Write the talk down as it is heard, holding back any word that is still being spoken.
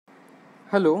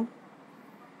Hello,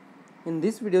 in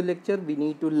this video lecture we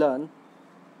need to learn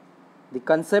the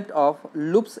concept of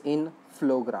loops in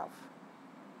flow graph.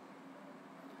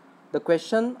 The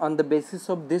question on the basis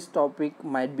of this topic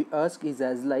might be asked is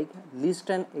as like list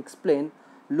and explain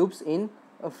loops in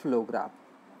a flow graph.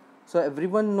 So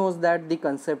everyone knows that the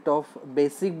concept of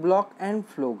basic block and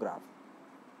flow graph.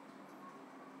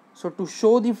 So to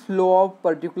show the flow of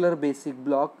particular basic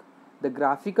block, the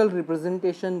graphical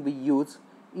representation we use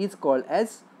is called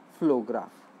as flow graph.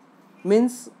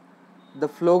 Means the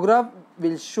flow graph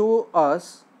will show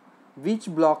us which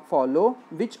block follow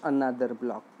which another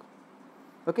block.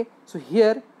 Okay, so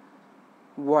here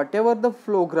whatever the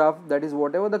flow graph, that is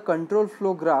whatever the control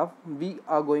flow graph we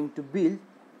are going to build,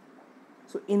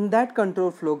 so in that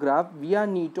control flow graph we are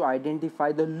need to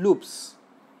identify the loops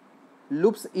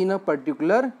in a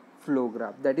particular flow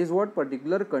graph. That is what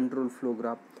particular control flow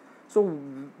graph. So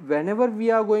whenever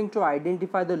we are going to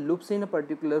identify the loops in a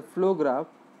particular flow graph,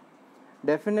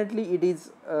 definitely it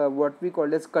is what we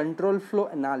call as control flow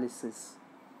analysis.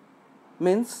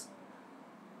 Means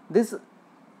this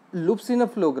loops in a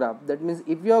flow graph, that means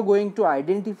if we are going to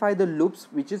identify the loops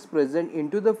which is present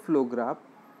into the flow graph,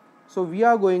 so we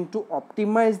are going to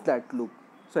optimize that loop.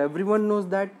 So everyone knows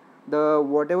that the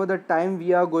whatever the time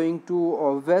we are going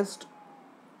to waste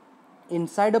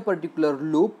inside a particular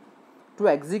loop to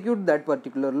execute that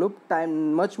particular loop,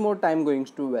 much more time going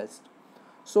to waste.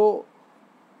 So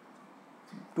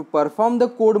to perform the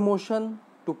code motion,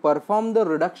 to perform the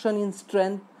reduction in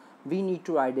strength, we need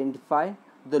to identify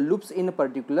the loops in a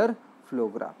particular flow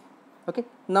graph. Okay,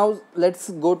 now let's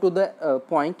go to the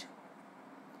point.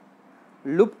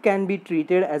 Loop can be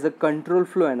treated as a control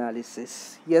flow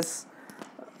analysis. Yes,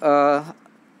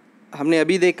 मैंने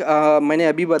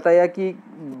अभी बताया कि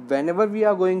whenever we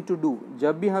are going to do,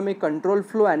 जब भी हमें control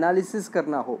flow analysis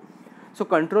करना हो, so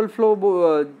control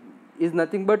flow is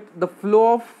nothing but the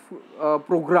flow of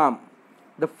program,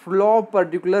 the flow of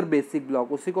particular basic block,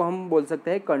 उसी को हम बोल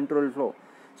सकते हैं control flow.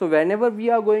 So whenever we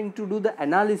are going to do the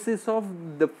analysis of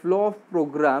the flow of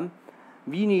program,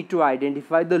 we need to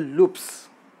identify the loops.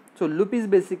 So loop is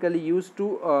basically used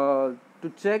to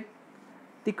check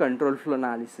the control flow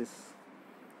analysis.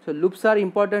 So loops are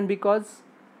important because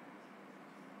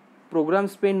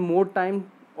programs spend more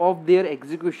time of their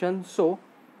execution, so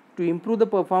to improve the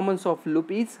performance of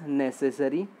loop is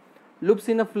necessary. Loops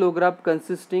in a flow graph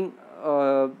consisting,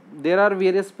 there are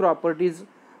various properties.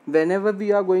 Whenever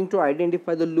we are going to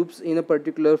identify the loops in a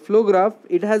particular flow graph,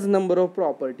 it has number of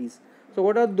properties. So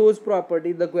what are those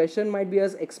properties? The question might be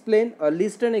as explain or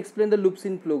list and explain the loops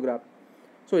in flow graph.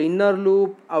 So inner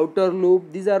loop, outer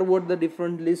loop, these are what the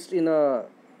different list in a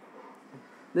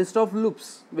list of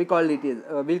loops we call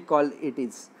it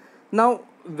is. Now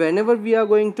whenever we are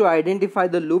going to identify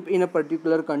the loop in a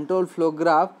particular control flow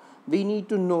graph, we need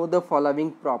to know the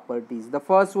following properties. The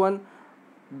first one,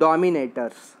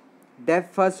 dominators,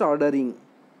 DepthFirst Ordering,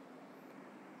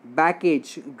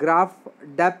 backage, graph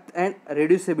depth and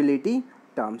reducibility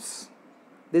terms.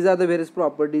 These are the various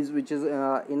properties which is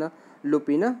in a loop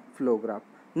in a flow graph.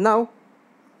 Now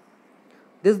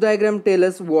this diagram tells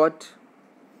us what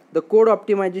the code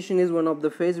optimization is. One of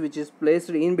the phase which is placed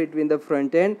in between the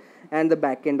front end and the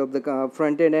back end of the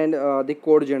front end and the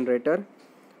code generator.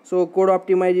 So code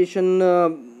optimization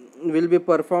will be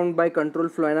performed by control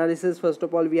flow analysis. First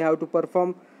of all, we have to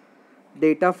perform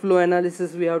data flow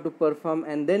analysis, we have to perform,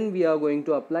 and then we are going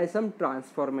to apply some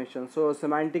transformation. So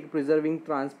semantic preserving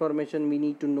transformation we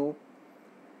need to know.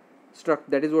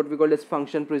 That is what we call as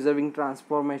function preserving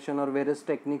transformation, or various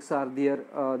techniques are there,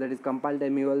 that is compile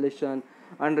time evaluation,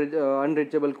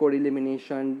 unreachable code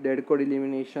elimination, dead code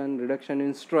elimination, reduction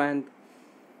in strength,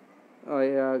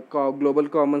 global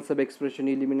common sub expression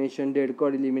elimination, dead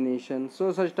code elimination.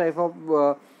 So such type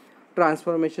of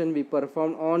transformation we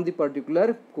perform on the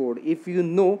particular code if you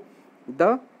know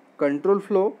the control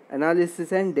flow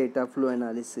analysis and data flow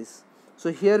analysis.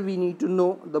 So here we need to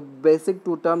know the basic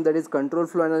two term, that is control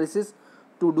flow analysis.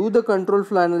 To do the control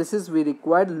flow analysis we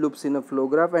require loops in a flow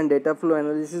graph, and data flow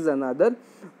analysis another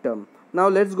term. Now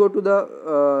let's go to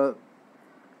the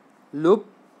loop.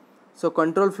 So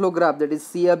control flow graph, that is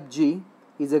CFG,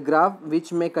 is a graph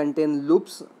which may contain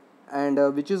loops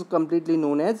and which is completely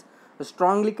known as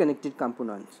strongly connected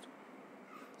components.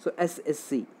 So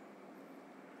SSC.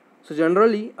 So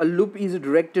generally a loop is a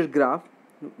directed graph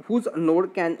whose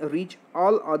node can reach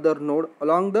all other node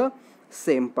along the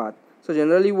same path. So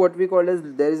generally what we call as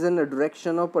there is a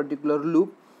direction of particular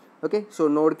loop. Okay, so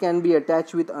node can be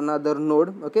attached with another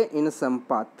node, okay, in some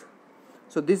path.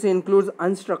 So this includes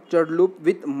unstructured loop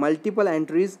with multiple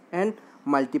entries and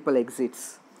multiple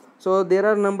exits. So there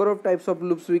are number of types of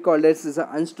loops. We call this is a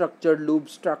unstructured loop,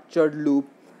 structured loop.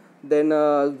 Then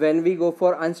when we go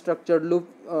for unstructured loop,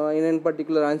 in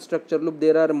particular unstructured loop,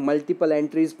 there are multiple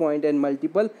entries point and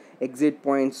multiple exit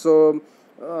points. So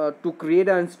to create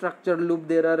an unstructured loop,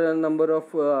 there are a number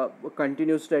of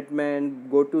continuous statement,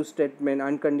 go to statement,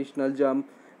 unconditional jump,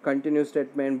 continuous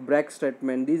statement, break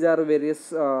statement. These are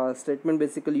various statement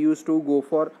basically used to go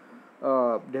for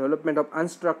development of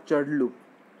unstructured loop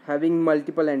having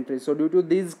multiple entries. So due to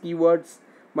these keywords,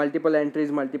 multiple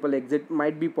entries, multiple exit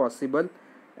might be possible.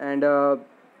 And a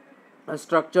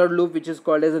structured loop, which is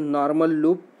called as a normal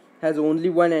loop, has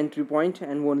only one entry point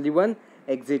and only one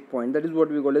exit point. That is what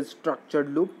we call as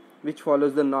structured loop, which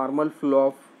follows the normal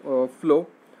flow of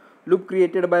loop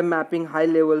created by mapping high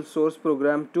level source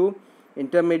program to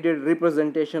intermediate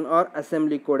representation or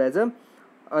assembly code as a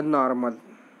normal.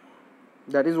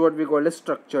 That is what we call as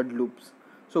structured loops.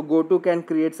 So goto can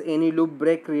creates any loop,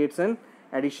 break creates an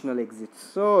additional exits.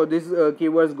 So these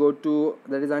keywords goto,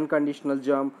 that is unconditional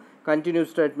jump,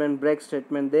 continuous statement, break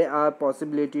statement, they are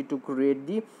possibility to create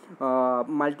the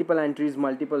multiple entries,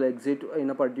 multiple exit in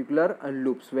a particular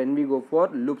loops when we go for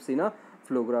loops in a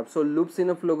flow graph. So loops in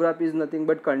a flow graph is nothing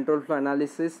but control flow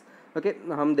analysis. Okay,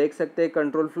 हम देख सकते हैं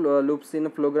control flow loops in a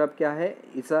flow graph क्या है.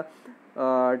 It's a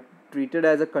treated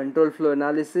as a control flow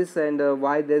analysis. And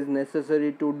why there is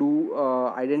necessary to do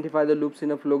identify the loops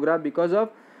in a flow graph, because of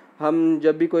हम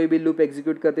जब भी कोई भी loop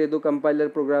execute करते हैं तो कंपाइलर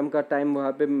प्रोग्राम का टाइम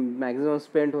वहाँ पे मैक्सिमम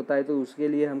स्पेंड होता है, तो उसके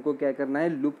लिए हमको क्या करना है,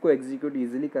 लूप को एग्जीक्यूट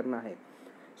इजीली करना है.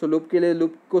 सो लूप के लिए,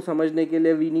 लूप को समझने के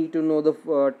लिए we need to know the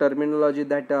terminology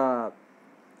that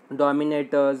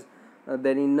dominators,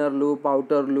 then inner loop,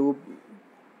 outer loop,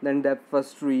 then depth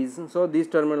first trees. So these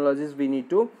terminologies we need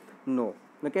to know.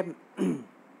 Okay.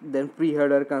 Then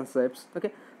preheader concepts.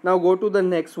 Okay, now go to the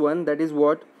next one, that is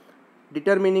what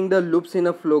determining the loops in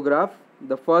a flow graph.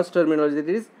 The first terminology, that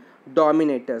is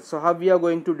dominators. So how we are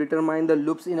going to determine the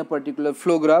loops in a particular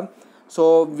flow graph?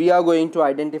 So we are going to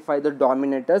identify the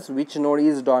dominators, which node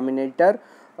is dominator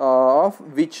of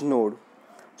which node.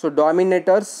 So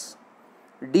dominators,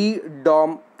 D,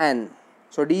 Dom, N.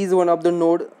 So D is one of the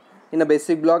node in a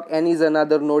basic block, N is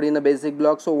another node in a basic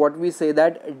block. So what we say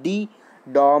that D,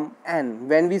 Dom, N.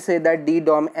 When we say that D,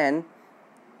 Dom, N,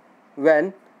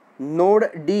 when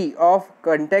node D of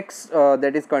context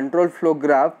that is control flow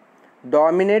graph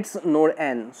dominates node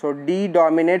N. So D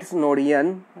dominates node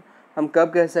N. हम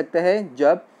कब कह सकते हैं,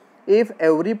 जब if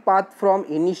every path from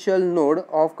initial node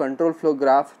of control flow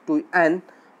graph to N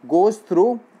goes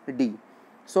through D.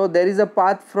 So there is a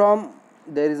path from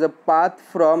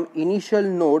initial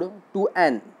node to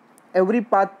N. Every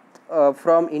path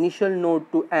from initial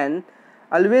node to N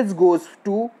always goes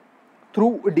through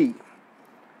D.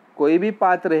 कोई भी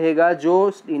path रहेगा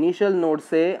जो initial node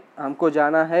से हमको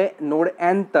जाना है node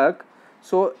N तक,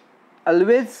 so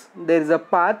always there is a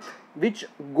path which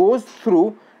goes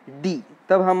through D.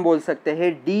 तब हम बोल सकते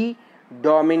हैं D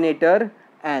डोमिनेटर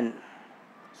N.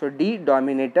 सो D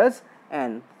डोमिनेटर्स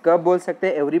N. कब बोल सकते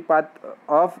हैं, every path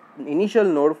of initial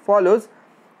node follows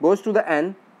goes to the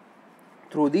N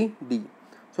through the D.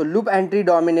 So loop entry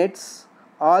dominates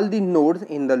all the nodes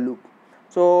in the loop.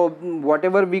 So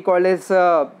whatever we call as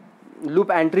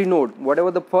loop entry node,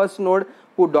 whatever the first node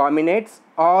who dominates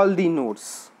all the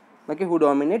nodes, okay, who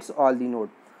dominates all the node.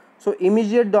 So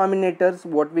immediate dominators,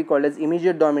 what we call as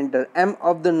immediate dominator M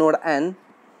of the node N,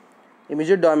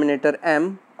 immediate dominator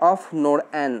M of node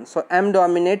N. So M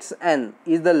dominates N,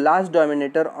 is the last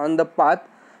dominator on the path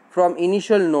from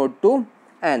initial node to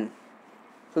N.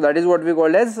 So that is what we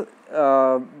call as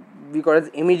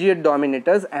immediate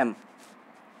dominators M.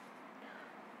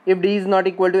 If D is not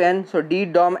equal to N, so D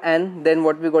dom N, then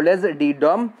what we call as D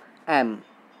dom M.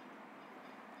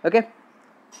 Okay.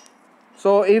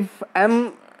 So if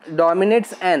M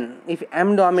dominates N,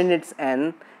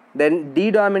 then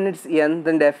D dominates N,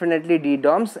 then definitely D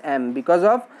doms M, because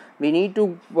of we need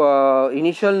to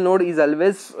initial node is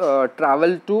always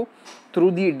travel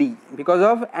through the D, because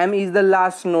of M is the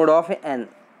last node of N.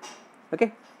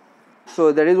 Okay.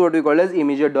 So that is what we call as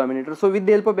immediate dominator. So with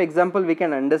the help of example we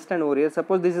can understand over here.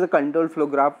 Suppose this is a control flow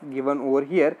graph given over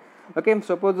here. Okay,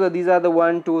 suppose these are the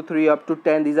 1, 2, 3 up to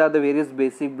 10. These are the various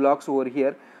basic blocks over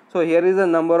here. So here is a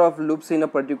number of loops in a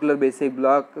particular basic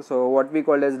block. So what we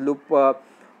call as loop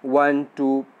 1,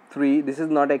 2, 3. This is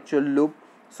not actual loop.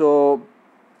 So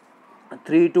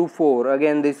 3 to 4.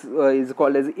 Again this is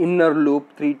called as inner loop,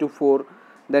 3 to 4.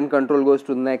 Then control goes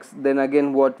to next. Then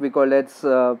again what we call as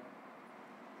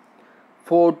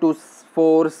 4 to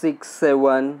 4, 6,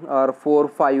 7 or 4,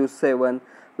 5, 7.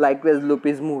 Likewise loop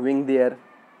is moving there.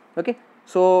 Okay.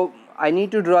 So I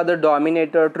need to draw the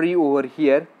dominator tree over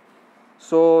here.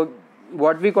 So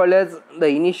what we call as the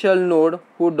initial node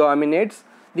who dominates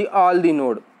the all the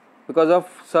node, because of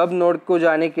सब node को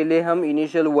जाने के लिए हम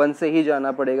initial 1 से ही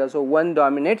जाना पड़ेगा. So 1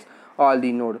 dominates all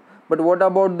the node. But what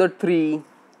about the 3?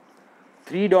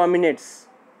 3 dominates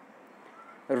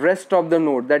rest of the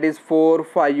node, that is 4,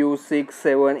 5, 6,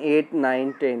 7, 8,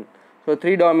 9, 10. So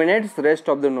 3 dominates rest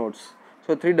of the nodes.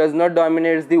 So 3 does not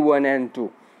dominates the 1 and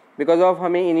 2. Because of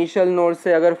हमें initial node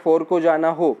से अगर 4 को जाना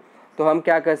हो तो हम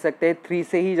क्या कर सकते हैं, 3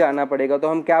 से ही जाना पड़ेगा. तो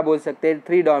हम क्या बोल सकते हैं,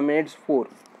 3 dominates 4.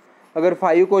 अगर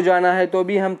 5 को जाना है तो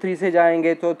भी हम 3 से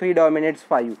जाएंगे, तो 3 dominates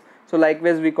 5. So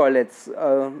likewise we call it.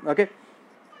 Okay.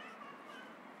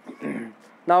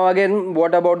 Now again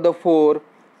what about the 4?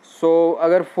 So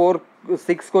अगर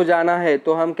 6 को जाना है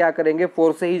तो हम क्या करेंगे,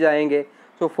 4 से ही जाएंगे.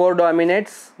 So 4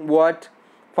 dominates what,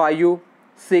 5,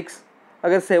 6.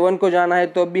 अगर 7 को जाना है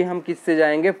तो भी हम किस से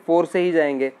जाएंगे, 4 से ही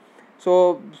जाएंगे.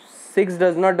 So 6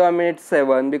 does not dominate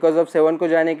 7, because of 7 को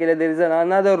जाने के लिए there is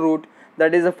another route,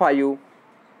 that is a 5.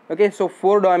 Okay, so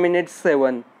 4 dominates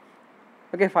 7.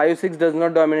 Okay, 5, 6 does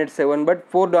not dominate 7, but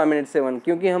 4 dominates 7.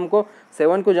 क्योंकि हमको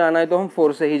 7 को जाना है तो हम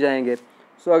 4 से ही जाएंगे.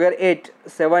 So अगर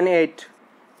 7, 8,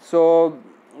 so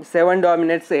 7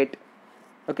 dominates 8.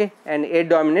 Okay, and 8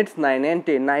 dominates 9 and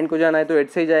 10. 9 को जाना है तो 8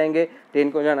 से ही जाएंगे,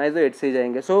 10 को जाना है तो 8 से ही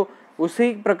जाएंगे. So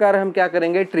उसी प्रकार हम क्या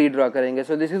करेंगे, ट्री ड्रॉ करेंगे.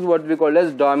 So this is what we call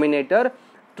as dominator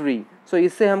tree. So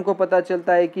इससे हमको पता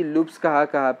चलता है कि लूप्स कहाँ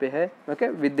कहाँ पे है. Okay,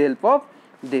 with the help of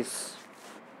this.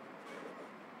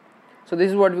 So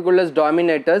this is what we call as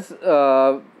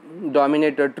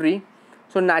dominator tree.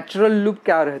 So natural loop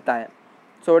क्या रहता है?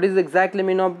 So what is exactly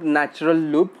mean of natural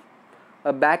loop?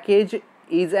 A back edge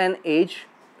is an edge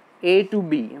A to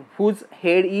B whose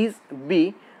head is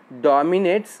B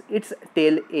dominates its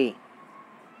tail A.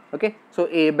 Okay, so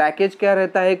A back edge क्या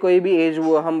रहता है, कोई भी edge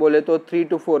वो हम बोले तो 3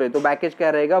 to 4 है, तो back edge क्या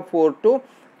रहेगा, 4 to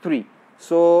 3.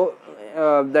 So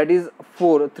that is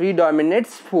 4, 3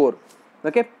 dominates 4.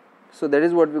 Okay, so that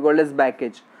is what we call as back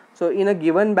edge. So in a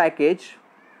given back edge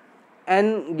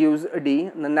N gives D,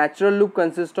 the natural loop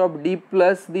consists of D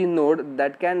plus the node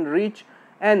that can reach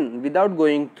N without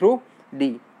going through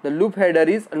D. The loop header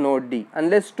is node D.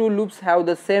 Unless two loops have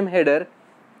the same header,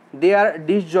 they are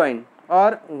disjoint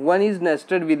or one is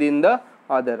nested within the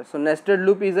other. So nested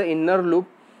loop is an inner loop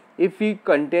if it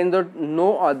contains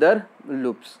no other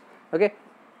loops. Okay,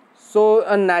 so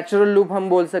a natural loop हम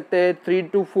बोल सकते हैं 3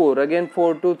 to 4, again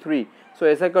 4 to 3. So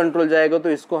ऐसा control जाएगा तो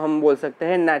इसको हम बोल सकते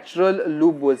हैं नेचुरल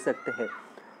लूप बोल सकते हैं.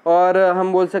 और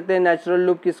हम बोल सकते हैं नेचुरल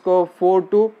लूप किसको,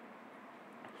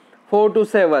 4 to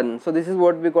 7. So this is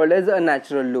what we call as a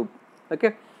natural loop.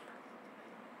 Okay,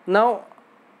 now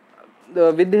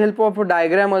with the help of a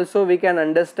diagram also we can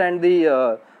understand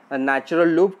the a natural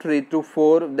loop 3 to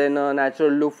 4, then a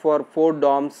natural loop for 4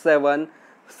 DOMs 7,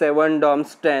 7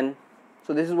 DOMs 10.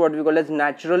 So this is what we call as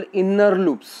natural inner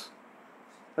loops.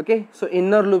 Okay, so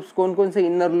inner loops कौन कौन से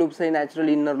inner loops है, natural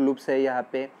inner loops है यहाँ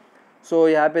पे. So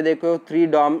यहाँ पे देखो 3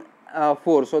 DOM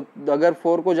 4. So अगर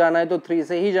 4 को जाना है तो 3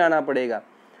 से ही जाना पड़ेगा.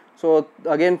 So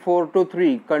again 4 to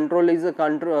 3, control is a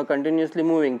continuously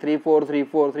moving, 3 4 3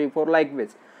 4 3 4 like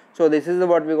this. So this is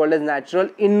what we call as natural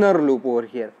inner loop over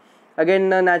here. Again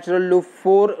natural loop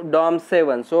 4 DOM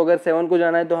 7. So अगर 7 को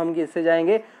जाना है तो हम किससे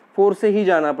जाएंगे, 4 से ही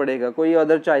जाना पड़ेगा, कोई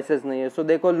अदर चॉइसेस नहीं है. सो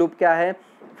देखो लूप क्या है,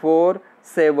 4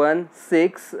 7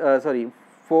 6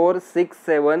 4 6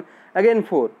 7 again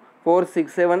 4 4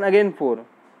 6 7 again 4.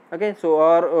 Okay, so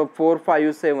or 4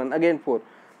 5 7 again 4.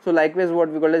 So likewise what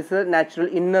we call as natural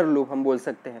inner loop हम बोल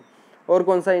सकते हैं. और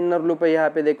कौन सा इनर लूप है यहाँ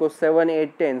पे देखो 7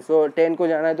 8 10. सो 10 को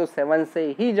जाना है तो 7 से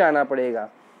ही जाना पड़ेगा,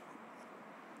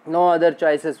 no other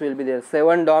choices will be there.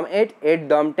 7 DOM 8, 8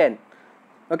 DOM 10.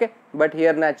 Okay, but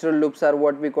here natural loops are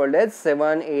what we call as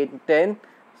 7 8 10,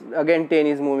 again 10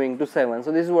 is moving to 7.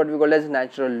 So this is what we call as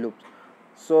natural loops.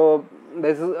 So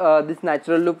this is this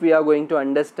natural loop we are going to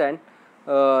understand.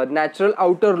 Natural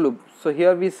outer loop. So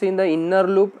here we see the inner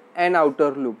loop and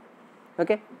outer loop.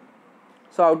 Okay,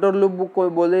 so outer loop को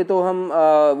बोले तो हम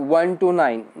 1 to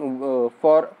 9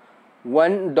 for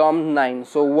 1 DOM 9.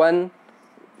 So 1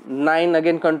 9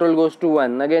 again control goes to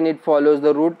 1, again it follows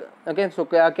the route. Okay, so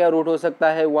क्या क्या route हो सकता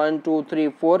है, 1 2 3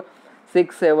 4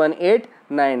 6 7 8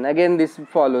 9, again this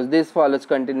follows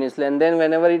continuously, and then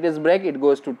whenever it is break it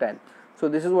goes to 10. So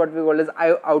this is what we call as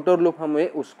outer loop, हम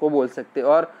उसको बोल सकते हैं.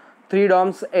 और 3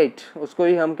 DOMs 8 उसको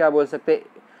ही हम क्या बोल सकते हैं,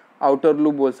 outer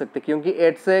loop बोल सकते हैं, क्योंकि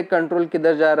 8 से कंट्रोल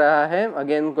किधर जा रहा है,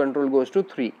 again control goes to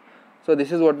 3. So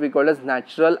this is what we call as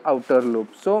natural outer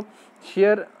loop. So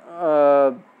here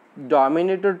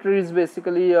dominator tree is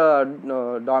basically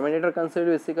dominator concept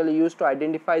basically used to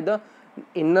identify the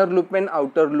inner loop and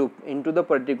outer loop into the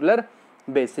particular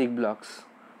basic blocks.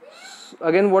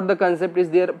 again what the concept is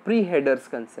there, pre-headers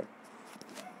concept.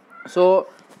 So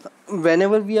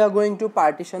whenever we are going to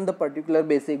partition the particular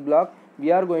basic block,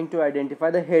 we are going to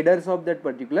identify the headers of that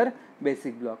particular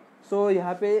basic block. So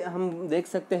यहाँ पे हम देख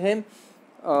सकते हैं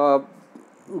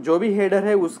जो भी header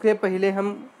है उसके पहले हम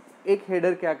एक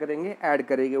हेडर क्या करेंगे, ऐड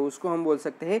करेंगे, उसको हम बोल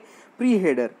सकते हैं प्री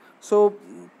हेडर. सो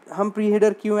हम प्री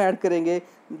हेडर क्यों ऐड करेंगे?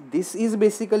 This is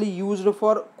basically used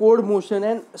for code motion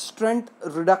and strength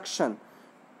reduction,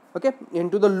 okay,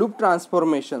 into the loop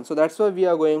transformation. So that's why we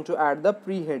are going to add the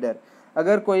pre-header.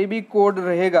 अगर कोई भी कोड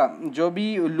रहेगा जो भी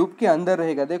loop के अंदर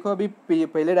रहेगा, देखो अभी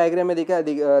पहले डायग्राम में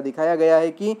दिखाया गया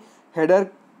है कि हेडर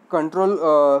कंट्रोल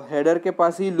हेडर के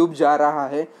पास ही लूप जा रहा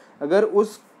है. अगर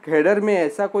उस हेडर में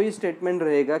ऐसा कोई स्टेटमेंट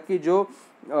रहेगा कि जो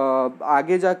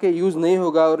आगे जाके यूज़ नहीं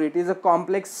होगा और it is a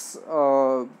complex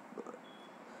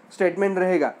statement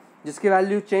रहेगा जिसकी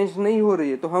वैल्यू चेंज नहीं हो रही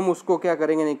है, तो हम उसको क्या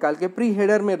करेंगे, निकाल के प्री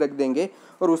हेडर में रख देंगे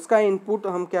और उसका इनपुट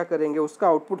हम क्या करेंगे, उसका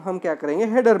आउटपुट हम क्या करेंगे,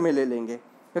 हेडर में ले लेंगे.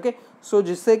 ओके, सो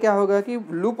जिससे क्या होगा कि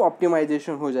लूप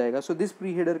ऑप्टिमाइजेशन हो जाएगा. So this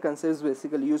pre header concept is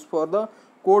basically use for the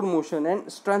code motion and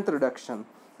strength reduction.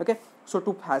 Okay, so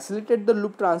to facilitate the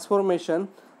loop transformation,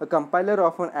 a compiler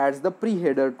often adds the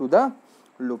pre-header to the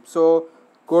loop. So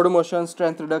code motion,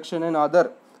 strength reduction and other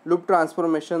loop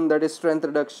transformation, that is strength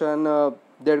reduction,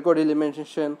 dead code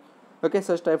elimination, okay,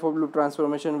 such type of loop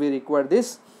transformation we require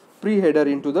this pre-header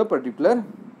into the particular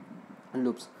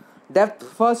loops. Depth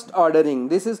first ordering,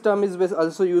 this is term is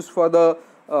also used for the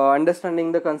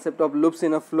understanding the concept of loops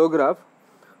in a flow graph.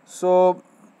 So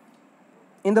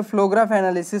in the flow graph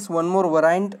analysis, one more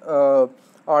variant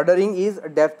ordering is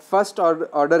depth first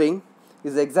ordering,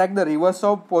 is exact the reverse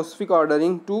of postfix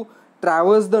ordering to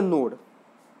traverse the node,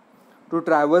 to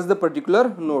traverse the particular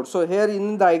node. So here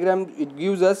in the diagram it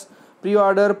gives us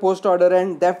pre-order, post order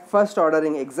and depth first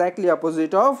ordering, exactly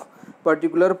opposite of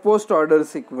particular post order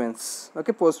sequence.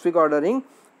 Okay, postfix ordering,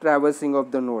 traversing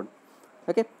of the node.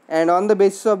 Okay, and on the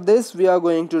basis of this we are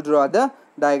going to draw the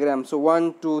diagram. So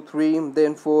 1 2 3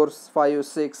 then 4 5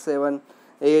 6 7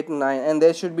 8 9, and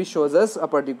there should be shows us a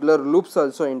particular loops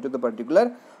also into the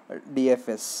particular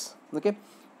DFS. Okay,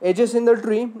 edges in the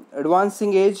tree,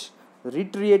 advancing edge,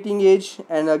 retreating edge,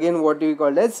 and again what we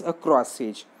call as a cross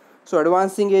edge. So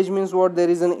advancing edge means what,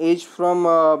 there is an edge from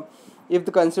if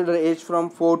the consider edge from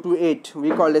 4 to 8,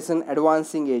 we call this an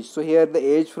advancing edge. So here the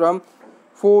edge from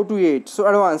 4 to 8, so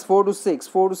advance 4 to 6,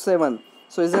 4 to 7,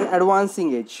 so is an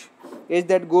advancing edge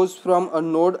that goes from a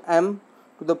node M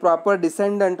to the proper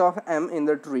descendant of M in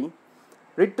the tree.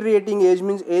 Retreating edge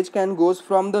means edge can goes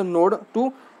from the node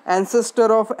to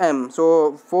ancestor of M.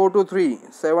 So 4 to 3,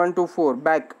 7 to 4,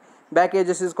 back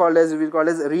edges is called as, we call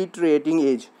as retreating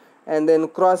edge. And then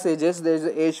cross edges, there is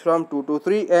an edge from 2 to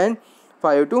 3 and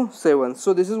 5 to 7.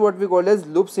 So this is what we call as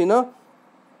loops in a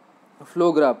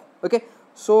flow graph. Okay,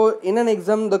 so in an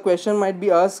exam the question might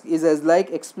be asked is as like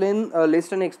explain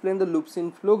list and explain the loops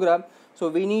in flow graph. So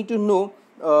we need to know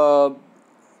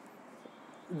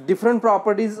different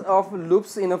properties of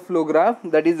loops in a flow graph,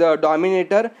 that is a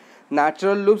dominator,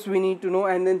 natural loops we need to know,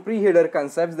 and then pre-header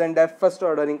concepts, then depth first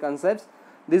ordering concepts.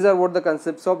 These are what the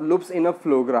concepts of loops in a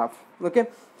flow graph. Okay,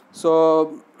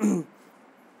 so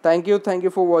thank you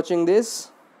for watching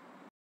this.